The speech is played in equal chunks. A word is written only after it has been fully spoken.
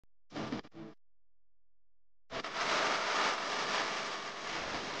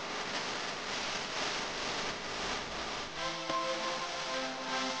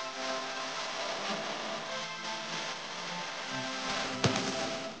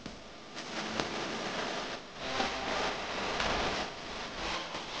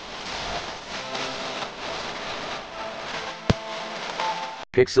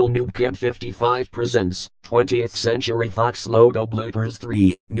Pixel Noob Kid 55 presents 20th Century Fox Logo Bloopers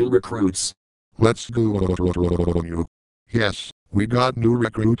 3 New Recruits. Let's go. Yes, we got new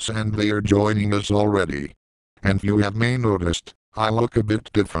recruits and they are joining us already. And you have may noticed, I look a bit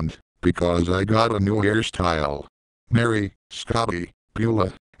different, because I got a new hairstyle. Mary, Scotty,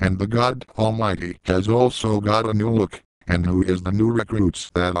 Beulah, and the God Almighty has also got a new look. And who is the new recruits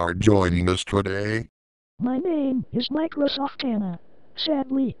that are joining us today? My name is Microsoft Anna.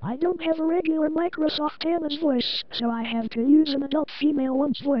 Sadly, I don't have a regular Microsoft Anna's voice, so I have to use an adult female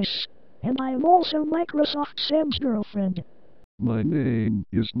one's voice. And I am also Microsoft Sam's girlfriend. My name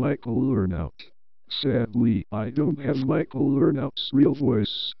is Michael Learnout. Sadly, I don't have Michael Learnout's real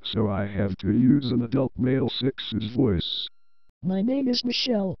voice, so I have to use an adult male 6's voice. My name is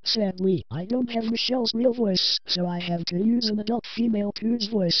Michelle. Sadly, I don't have Michelle's real voice, so I have to use an adult female 2's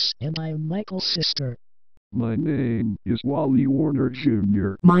voice, and I am Michael's sister. My name is Wally Warner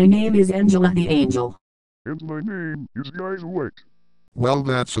Jr. My name is Angela the Angel. And my name is Guy the White. Well,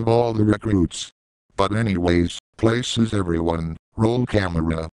 that's of all the recruits. But anyways, places everyone, roll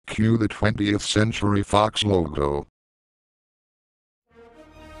camera, cue the 20th Century Fox logo.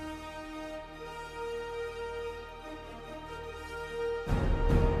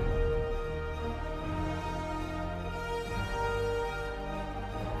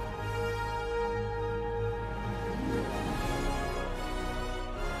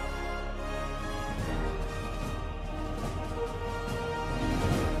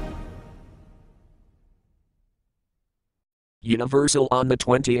 Universal on the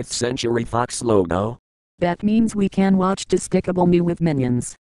 20th Century Fox logo. That means we can watch Despicable Me with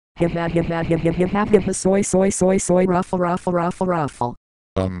minions. Ha ha ha ha ha ha ha ha ha soy ruffle ruffle ruffle ruffle.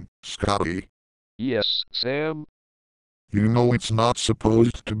 Scotty, Yes, Sam? you know it's not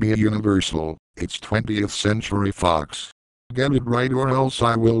supposed to be a Universal, it's 20th Century Fox. Get it right or else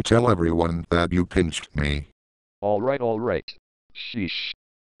I will tell everyone that you pinched me. Alright. Sheesh.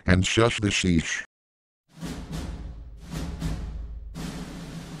 And shush the sheesh.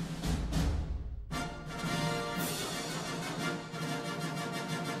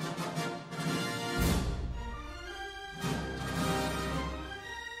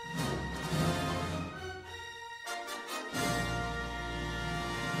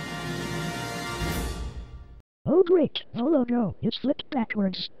 Oh great, the logo is flipped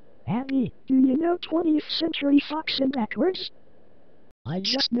backwards. Abby, do you know 20th Century Fox in backwards? I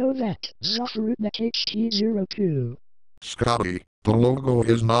just know that. Zoffarutnik HT02. Scotty, the logo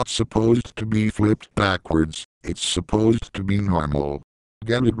is not supposed to be flipped backwards, it's supposed to be normal.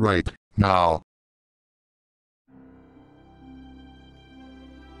 Get it right, now.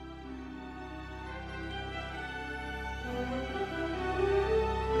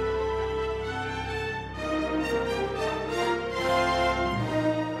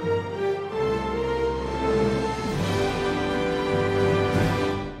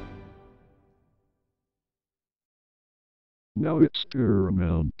 Now it's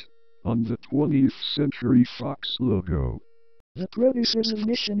Paramount. On the 20th Century Fox logo. The producers of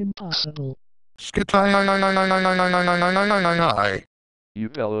Mission Impossible. Skitty. You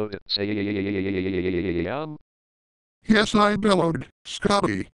bellowed it, Sam? Yes, I bellowed,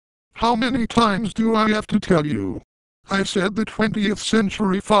 Scotty. How many times do I have to tell you? I said the 20th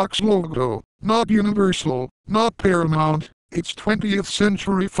Century Fox logo, not Universal, not Paramount, it's 20th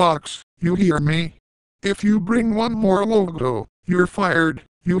Century Fox, you hear me? If you bring one more logo, you're fired,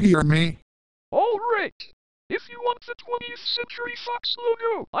 you hear me? Alright! If you want the 20th Century Fox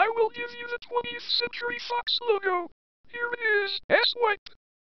logo, I will give you the 20th Century Fox logo. Here it is, S-Wipe.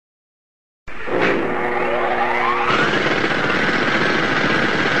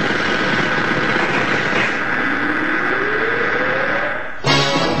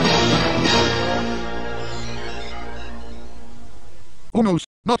 Oh no,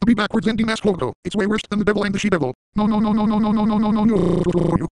 not to be backwards ending mask logo. It's way worse than the devil and the she-devil. No.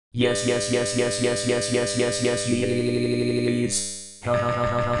 Yes.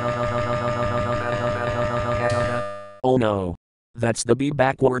 Oh no. That's the Be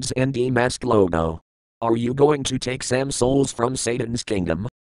Backwards ND Mask logo. Are you going to take Sam's souls from Satan's kingdom?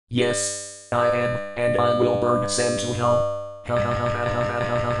 Yes, I am, and I will burn Sam to hell.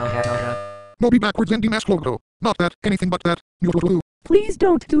 No be backwards ending mask logo. Not that, anything but that. Please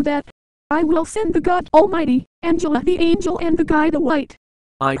don't do that. I will send the God Almighty, Angela the Angel and the Guy the White.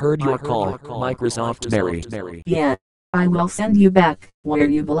 I heard your call, Microsoft Mary. Yeah, I will send you back where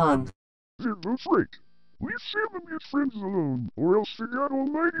you belong. That's right. Leave Sam and his friends alone, or else the God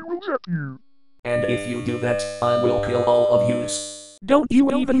Almighty will zap you. And if you do that, I will kill all of you. Don't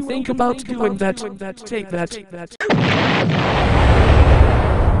you even think about doing that. Take that.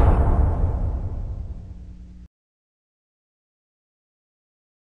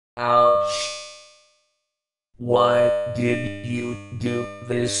 Ouch. Why did you do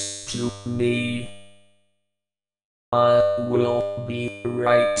this to me? I will be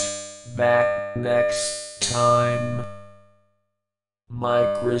right back next time.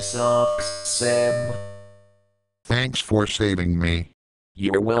 Microsoft Sam. Thanks for saving me.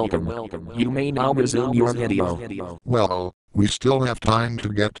 You're welcome. You may now resume your video. Well, we still have time to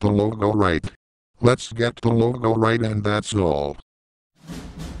get the logo right. Let's get the logo right and that's all.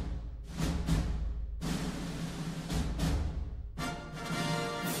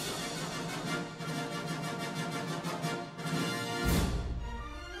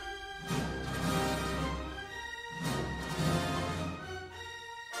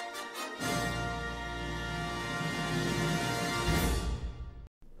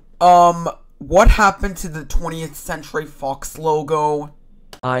 What happened to the 20th Century Fox logo?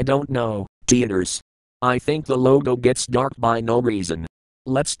 I don't know, cheaters. I think the logo gets dark by no reason.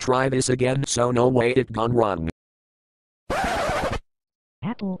 Let's try this again so no way it gone wrong.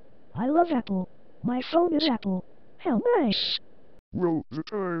 Apple. I love Apple. My phone is Apple. How nice. Well, the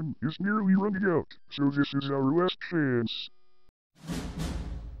time is nearly running out, so this is our last chance.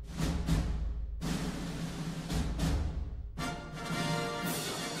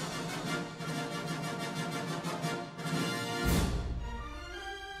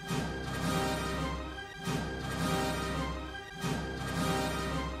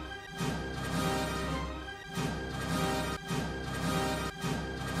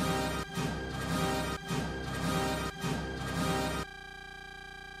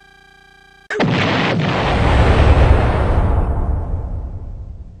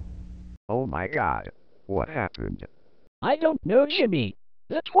 Oh my god. What happened? I don't know, Jimmy.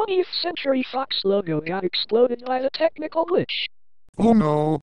 The 20th Century Fox logo got exploded by the technical glitch. Oh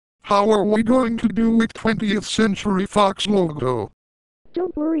no. How are we going to do with 20th Century Fox logo?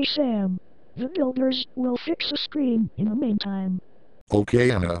 Don't worry, Sam. The builders will fix the screen in the meantime.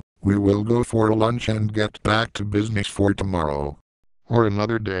 Okay, Anna, we will go for lunch and get back to business for tomorrow. Or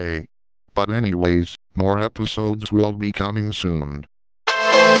another day. But anyways, more episodes will be coming soon.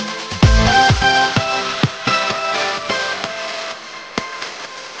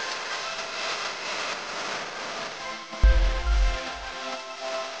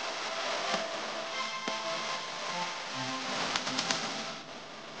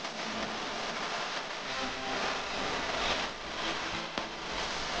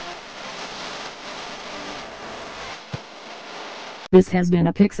 This has been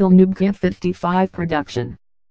a Pixel Noob Camp 55 production.